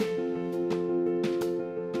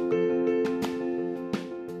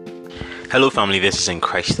Hello, family. This is In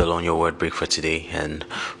Christ Alone, your word break for today, and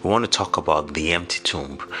we want to talk about the empty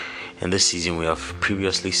tomb. In this season, we have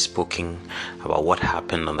previously spoken about what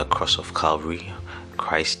happened on the cross of Calvary,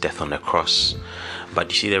 Christ's death on the cross. But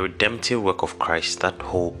you see, the redemptive work of Christ, that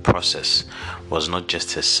whole process, was not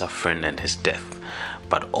just his suffering and his death,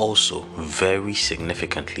 but also, very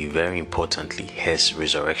significantly, very importantly, his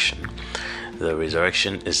resurrection. The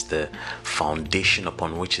resurrection is the foundation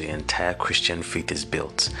upon which the entire Christian faith is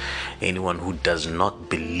built. Anyone who does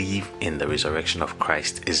not believe in the resurrection of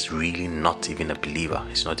Christ is really not even a believer.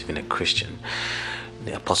 He's not even a Christian.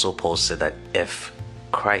 The Apostle Paul said that if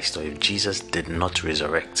Christ or if Jesus did not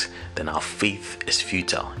resurrect, then our faith is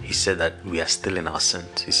futile. He said that we are still in our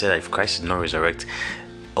sins. He said that if Christ did not resurrect,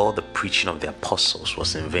 all the preaching of the apostles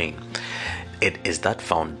was in vain. It is that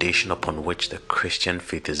foundation upon which the Christian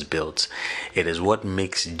faith is built. It is what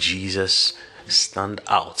makes Jesus stand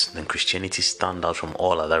out and Christianity stand out from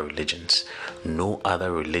all other religions. No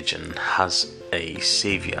other religion has a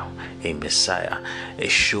savior, a messiah, a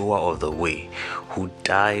shower of the way, who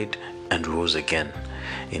died and rose again.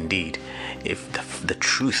 Indeed, if the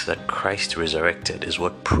truth that Christ resurrected is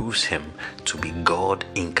what proves him to be God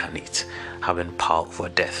incarnate, having power over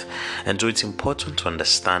death. And so it's important to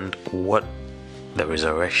understand what the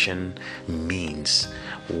resurrection means,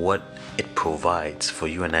 what it provides for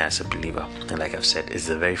you and I as a believer. And like I've said, it's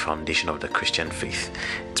the very foundation of the Christian faith.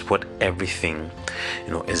 It's what everything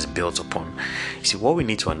is built upon. You see, what we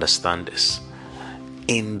need to understand is,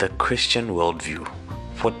 in the Christian worldview,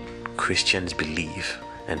 what Christians believe,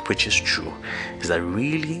 and which is true, is that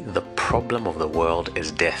really the problem of the world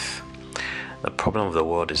is death. The problem of the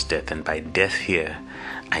world is death, and by death here,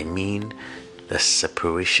 I mean the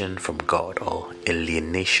separation from God, or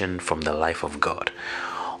alienation from the life of God.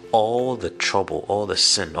 All the trouble, all the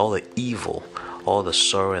sin, all the evil, all the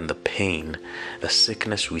sorrow and the pain, the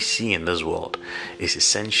sickness we see in this world is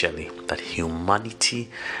essentially that humanity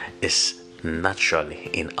is naturally,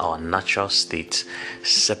 in our natural state,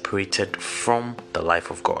 separated from the life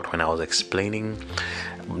of God. When I was explaining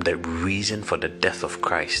the reason for the death of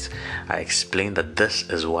Christ, I explained that this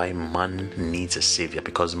is why man needs a savior,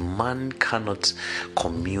 because man cannot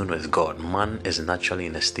commune with God. Man is naturally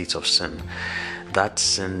in a state of sin. That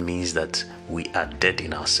sin means that we are dead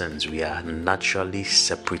in our sins. We are naturally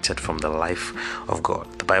separated from the life of God.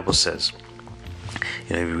 The Bible says,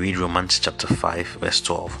 if you read Romans chapter 5 verse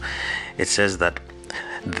 12, it says that,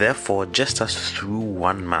 therefore, just as through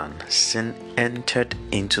one man sin entered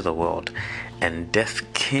into the world, and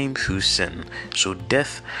death came through sin, so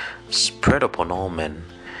death spread upon all men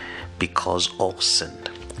because all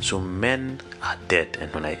sinned. So men are dead.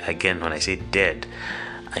 And when I say dead,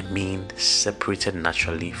 I mean separated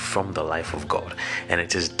naturally from the life of God. And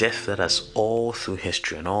it is death that has all through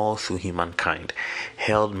history and all through humankind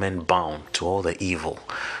held men bound to all the evil,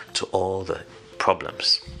 to all the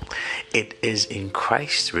problems. It is in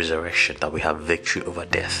Christ's resurrection that we have victory over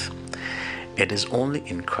death. It is only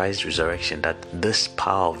in Christ's resurrection that this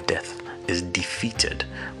power of death is defeated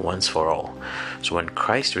once for all. So when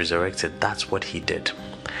Christ resurrected, that's what he did.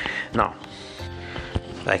 Now,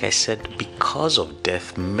 like I said, because of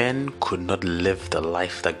death, men could not live the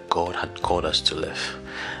life that God had called us to live.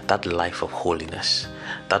 That life of holiness,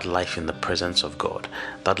 that life in the presence of God,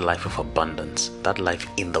 that life of abundance, that life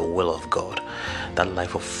in the will of God, that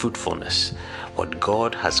life of fruitfulness. What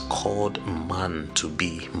God has called man to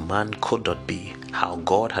be, man could not be. How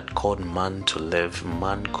God had called man to live,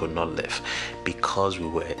 man could not live, because we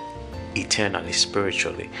were eternally,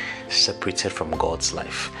 spiritually separated from God's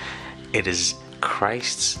life. It is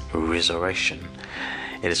Christ's resurrection.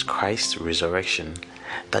 It is Christ's resurrection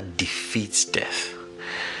that defeats death.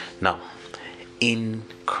 Now, in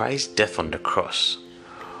Christ's death on the cross,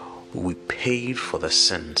 we paid for the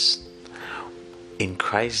sins. In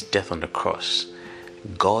Christ's death on the cross,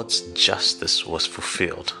 God's justice was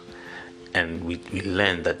fulfilled. And we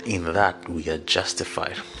learned that in that we are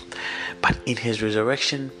justified. But in his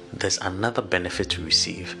resurrection, there's another benefit to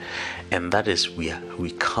receive, and that is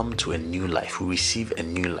we come to a new life. We receive a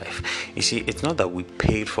new life. You see, it's not that we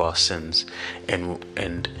paid for our sins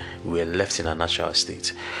and we're left in a natural state.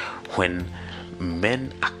 When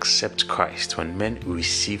men accept Christ, when men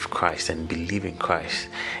receive Christ and believe in Christ,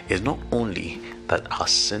 it's not only that our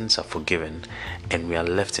sins are forgiven and we are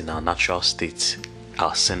left in our natural state,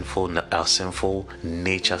 our sinful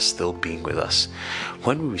nature still being with us.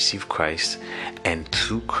 When we receive Christ, and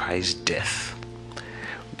through Christ's death,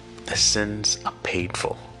 the sins are paid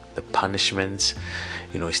for. The punishment,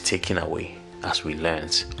 is taken away, as we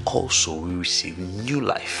learned. Also, we receive new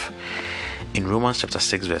life. In Romans chapter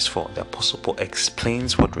 6 verse 4, the Apostle Paul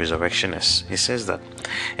explains what resurrection is. He says that,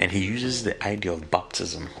 and he uses the idea of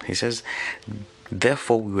baptism. He says,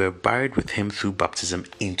 therefore we were buried with him through baptism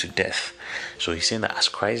into death. So he's saying that as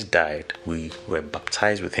Christ died, we were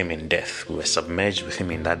baptized with him in death. We were submerged with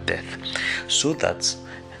him in that death. So that,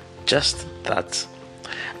 just that,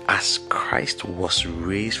 as Christ was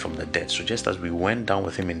raised from the dead, so just as we went down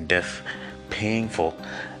with him in death, paying for,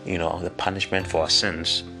 the punishment for our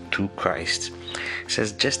sins through Christ, he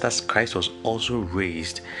says, just as Christ was also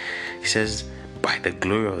raised, he says, by the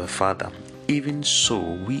glory of the Father, even so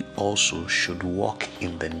we also should walk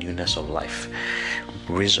in the newness of life.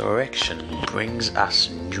 Resurrection brings us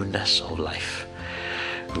newness of life.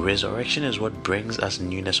 Resurrection is what brings us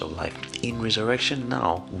newness of life. In resurrection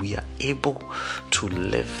now, we are able to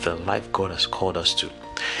live the life God has called us to.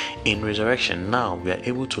 In resurrection now, we are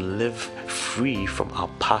able to live free from our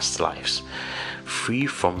past lives, free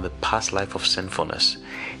from the past life of sinfulness.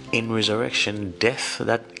 In resurrection, death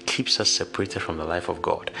that keeps us separated from the life of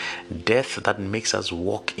God, death that makes us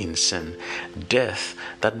walk in sin, death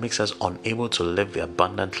that makes us unable to live the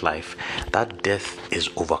abundant life, that death is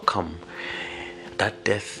overcome. That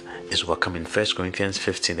death is overcome. In 1 Corinthians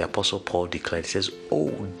 15, the Apostle Paul declared, he says,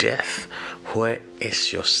 "O death, where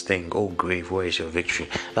is your sting? O grave, where is your victory?"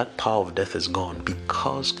 That power of death is gone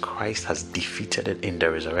because Christ has defeated it in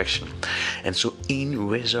the resurrection. And so in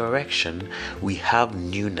resurrection, we have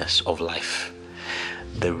newness of life.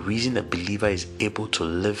 The reason a believer is able to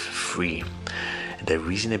live free, the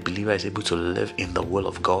reason a believer is able to live in the will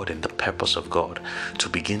of God, in the purpose of God, to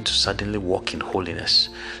begin to suddenly walk in holiness,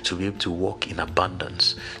 to be able to walk in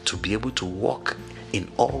abundance, to be able to walk in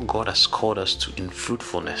all God has called us to in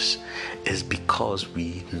fruitfulness, is because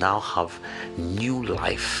we now have new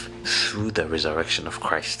life through the resurrection of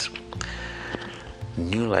Christ.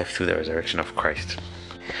 New life through the resurrection of Christ.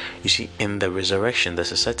 You see, in the resurrection,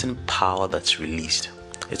 there's a certain power that's released.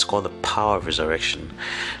 It's called the power of resurrection.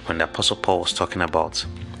 When the Apostle Paul was talking about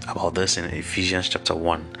this in Ephesians chapter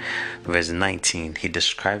 1 verse 19, he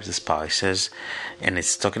describes this power. He says, and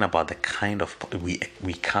it's talking about the kind of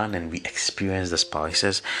we can and we experience this power. He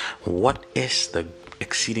says, what is the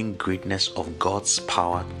exceeding greatness of God's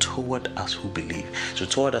power toward us who believe? So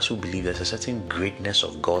toward us who believe, there's a certain greatness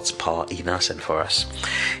of God's power in us and for us.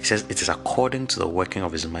 He says it is according to the working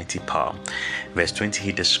of his mighty power. Verse 20,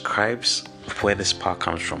 he describes where this power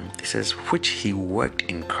comes from. He says, which he worked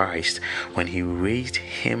in Christ when he raised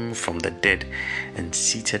him from the dead and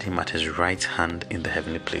seated him at his right hand in the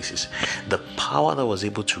heavenly places. The power that was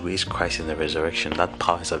able to raise Christ in the resurrection, that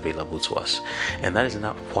power is available to us. And that is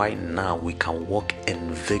not why now we can walk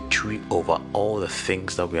in victory over all the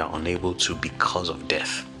things that we are unable to because of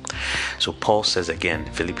death. So Paul says again,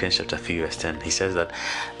 Philippians chapter 3 verse 10, he says that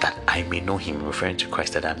I may know him, referring to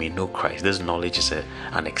Christ, that I may know Christ. This knowledge is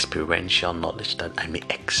an experiential knowledge, that I may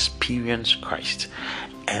experience Christ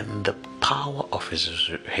and the power of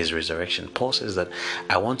his resurrection. Paul says that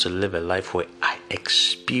I want to live a life where I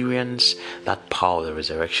experience that power of the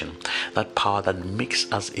resurrection, that power that makes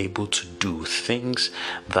us able to do things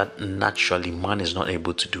that naturally man is not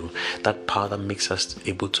able to do, that power that makes us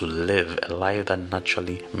able to live a life that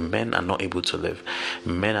naturally men are not able to live.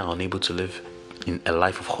 Men are unable to live in a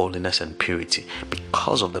life of holiness and purity.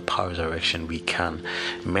 Because of the power of resurrection, we can.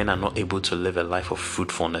 Men are not able to live a life of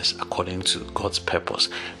fruitfulness according to God's purpose.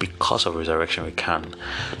 Because of resurrection, we can.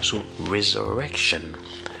 So resurrection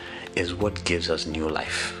is what gives us new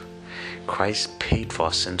life. Christ paid for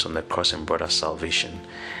our sins on the cross and brought us salvation.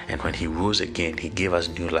 And when he rose again, he gave us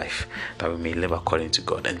new life that we may live according to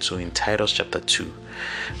God. And so in Titus chapter 2,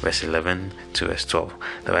 verse 11 to verse 12,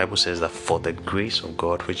 the Bible says that for the grace of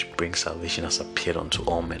God which brings salvation has appeared unto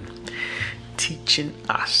all men, teaching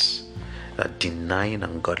us that denying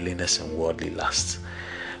ungodliness and worldly lust,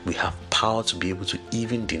 we have power to be able to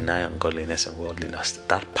even deny ungodliness and worldly lust.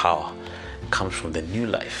 That power comes from the new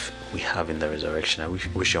life we have in the resurrection. I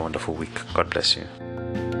wish you a wonderful week. God bless you.